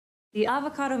The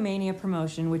Avocado Mania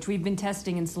promotion, which we've been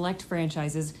testing in select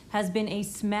franchises, has been a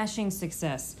smashing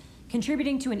success,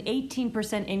 contributing to an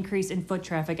 18% increase in foot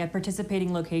traffic at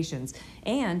participating locations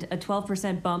and a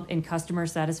 12% bump in customer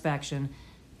satisfaction.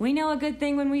 We know a good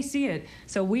thing when we see it,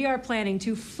 so we are planning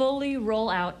to fully roll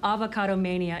out Avocado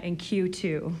Mania in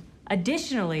Q2.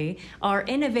 Additionally, our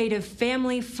innovative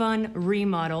family fun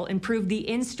remodel improved the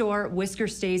in-store Whisker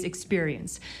Stays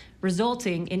experience,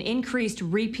 resulting in increased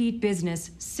repeat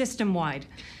business system-wide.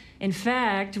 In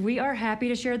fact, we are happy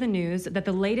to share the news that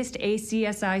the latest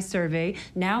ACSI survey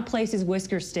now places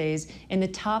Whisker Stays in the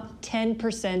top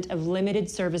 10% of limited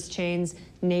service chains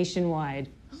nationwide.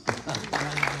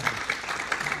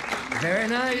 Very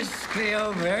nice,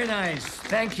 Cleo, very nice.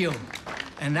 Thank you.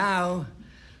 And now,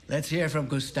 let's hear from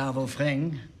Gustavo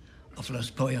Freng of Los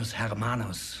Pollos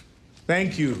Hermanos.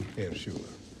 Thank you, Herr Schuler.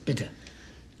 Bitte.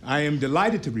 I am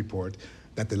delighted to report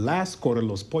that the last quarter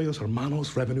Los Pollos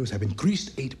Hermanos revenues have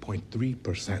increased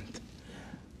 8.3%.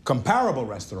 Comparable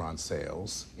restaurant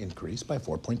sales increased by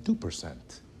 4.2%,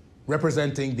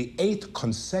 representing the 8th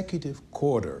consecutive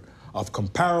quarter of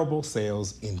comparable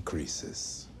sales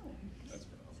increases.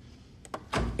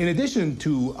 In addition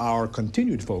to our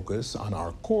continued focus on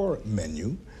our core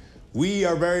menu, we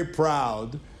are very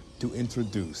proud to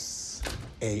introduce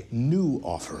a new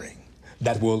offering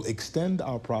that will extend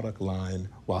our product line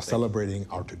while celebrating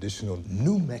our traditional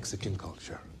New Mexican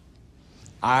culture.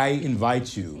 I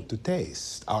invite you to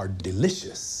taste our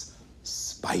delicious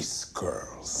Spice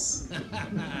Curls.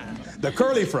 The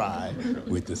curly fry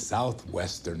with the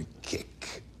Southwestern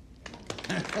kick.